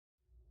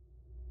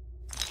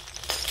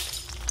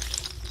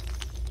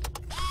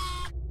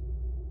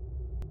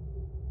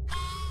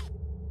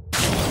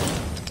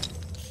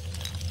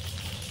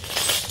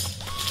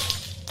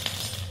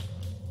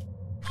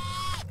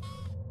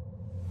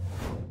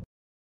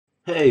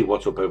Hey,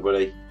 what's up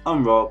everybody?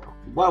 I'm Rob.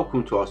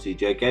 Welcome to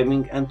RCJ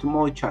Gaming and to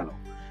my channel.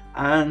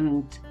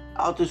 And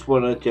I just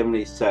want to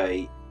generally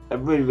say a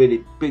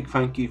really big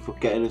thank you for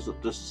getting us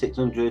up to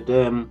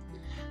 600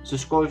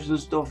 subscribers and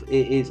stuff.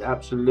 It is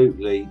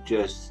absolutely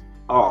just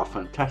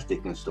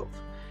fantastic and stuff.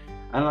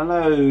 And I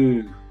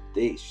know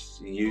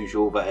it's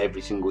usual that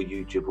every single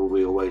YouTuber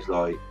we always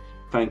like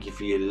thank you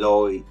for your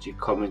likes, your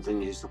comments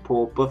and your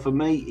support, but for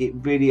me it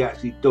really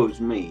actually does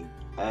mean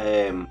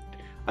an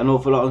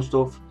awful lot of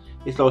stuff.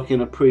 It's like in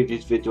a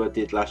previous video I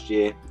did last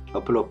year, I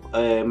put up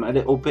a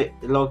little bit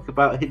like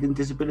about hidden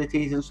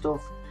disabilities and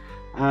stuff,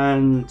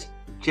 and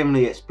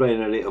generally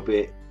explain a little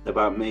bit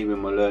about me with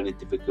my learning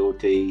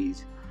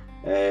difficulties.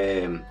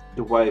 The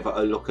way that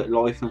I look at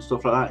life and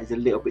stuff like that is a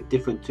little bit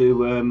different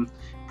to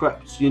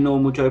perhaps your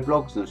normal Joe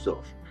blogs and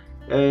stuff.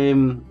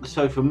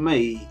 So for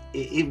me,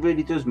 it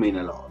really does mean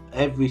a lot.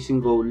 Every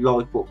single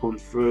like what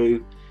comes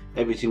through,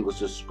 every single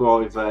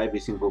subscriber, every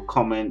single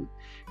comment,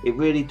 it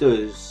really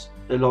does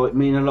like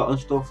mean a lot of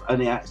stuff,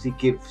 and it actually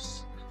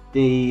gives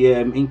the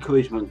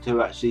encouragement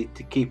to actually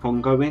to keep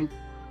on going.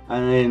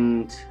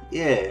 And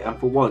yeah, and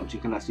for once you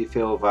can actually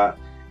feel that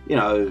you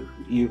know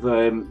you've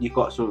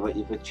got something that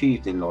you've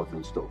achieved in life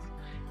and stuff,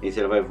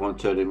 instead of everyone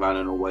turning around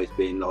and always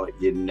being like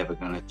you're never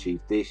going to achieve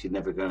this, you're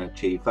never going to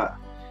achieve that.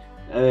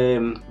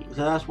 So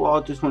that's why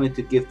I just wanted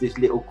to give this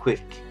little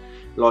quick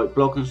like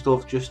blog and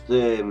stuff, just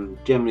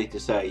generally to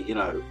say, you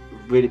know,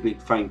 really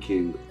big thank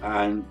you,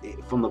 and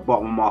from the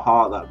bottom of my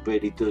heart that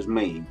really does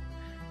mean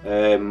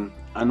an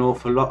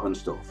awful lot and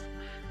stuff.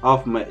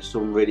 I've met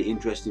some really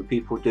interesting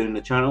people doing the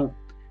channel,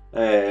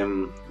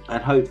 and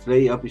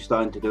hopefully I'll be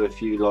starting to do a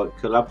few like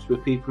collabs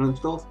with people and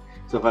stuff.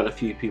 So I've had a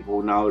few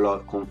people now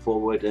like come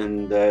forward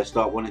and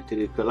start wanting to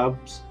do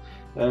collabs,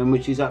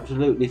 which is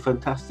absolutely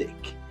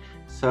fantastic.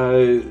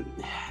 So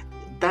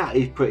that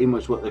is pretty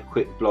much what the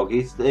quick blog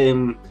is.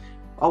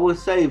 I would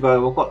say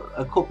though, I've got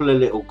a couple of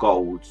little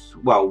goals.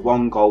 Well,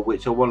 one goal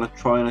which I want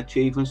to try and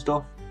achieve and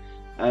stuff.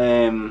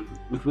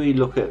 If we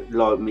look at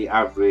like me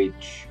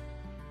average,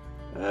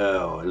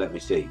 let me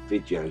see,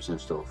 videos and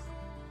stuff.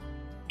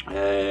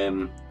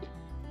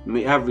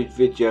 My average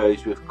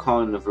videos with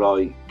kind of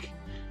like,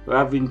 we're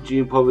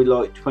averaging probably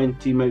like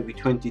 20, maybe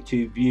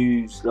 22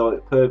 views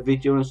like per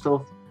video and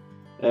stuff.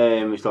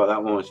 It's like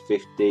that one was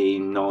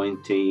 15,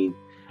 19.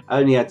 I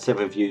only had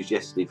 7 views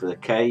yesterday for the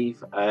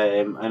cave,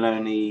 and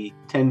only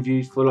 10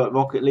 views for like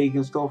Rocket League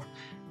and stuff.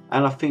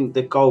 And I think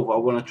the goal that I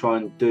want to try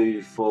and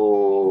do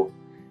for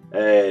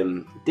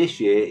this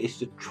year is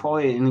to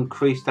try and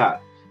increase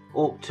that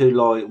up to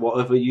like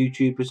whatever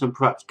YouTubers and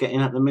perhaps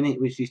getting at the minute,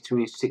 which is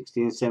between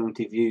 60 and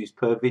 70 views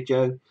per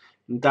video.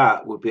 And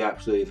that would be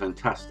absolutely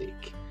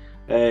fantastic.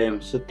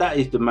 So that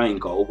is the main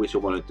goal which I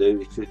want to do,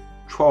 is to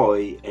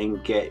try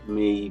and get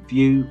me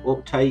view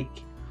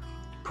uptake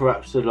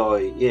perhaps to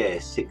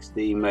like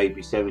 60,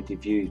 maybe 70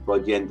 views by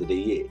the end of the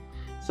year.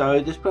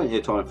 So there's plenty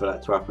of time for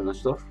that to happen and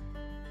stuff.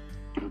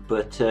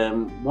 But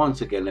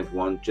once again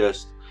everyone,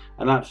 just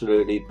an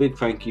absolutely big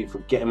thank you for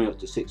getting me up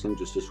to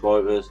 600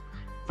 subscribers.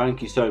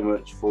 Thank you so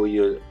much for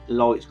your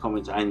likes,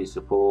 comments and your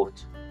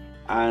support.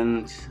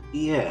 And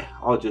yeah,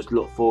 I just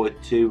look forward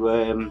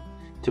to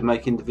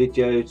making the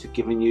video, to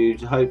giving you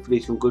hopefully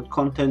some good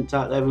content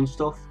out there and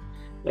stuff,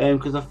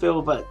 because I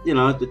feel that, you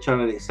know, the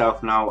channel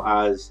itself now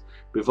has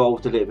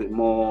evolved a little bit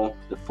more.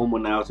 The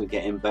thumbnails are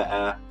getting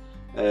better,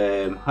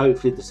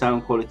 hopefully the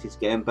sound quality is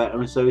getting better,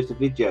 and so is the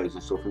videos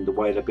and stuff, and the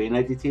way they're being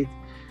edited.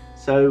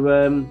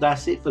 So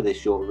that's it for this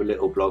short of a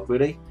little blog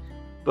really.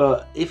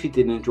 But if you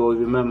did enjoy,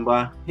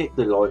 remember, hit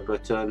the like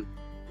button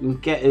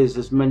and get us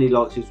as many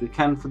likes as we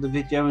can for the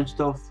video and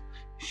stuff.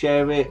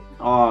 Share it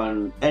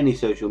on any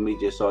social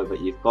media site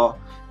that you've got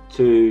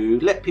to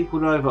let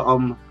people know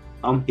that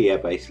I'm here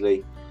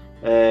basically.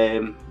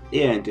 And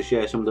to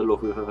share some of the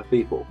love with other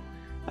people.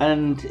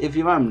 And if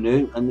you are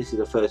new and this is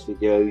the first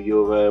video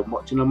you're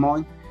watching on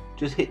mine,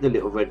 just hit the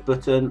little red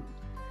button,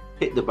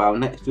 hit the bell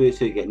next to it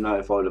so you get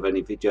notified of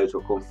any videos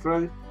that come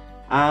through.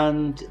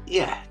 And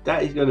yeah,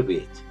 that is going to be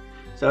it.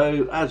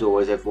 So as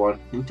always everyone,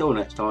 until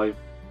next time,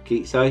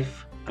 keep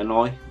safe and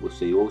I will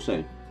see you all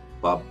soon.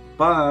 Bye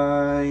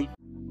bye.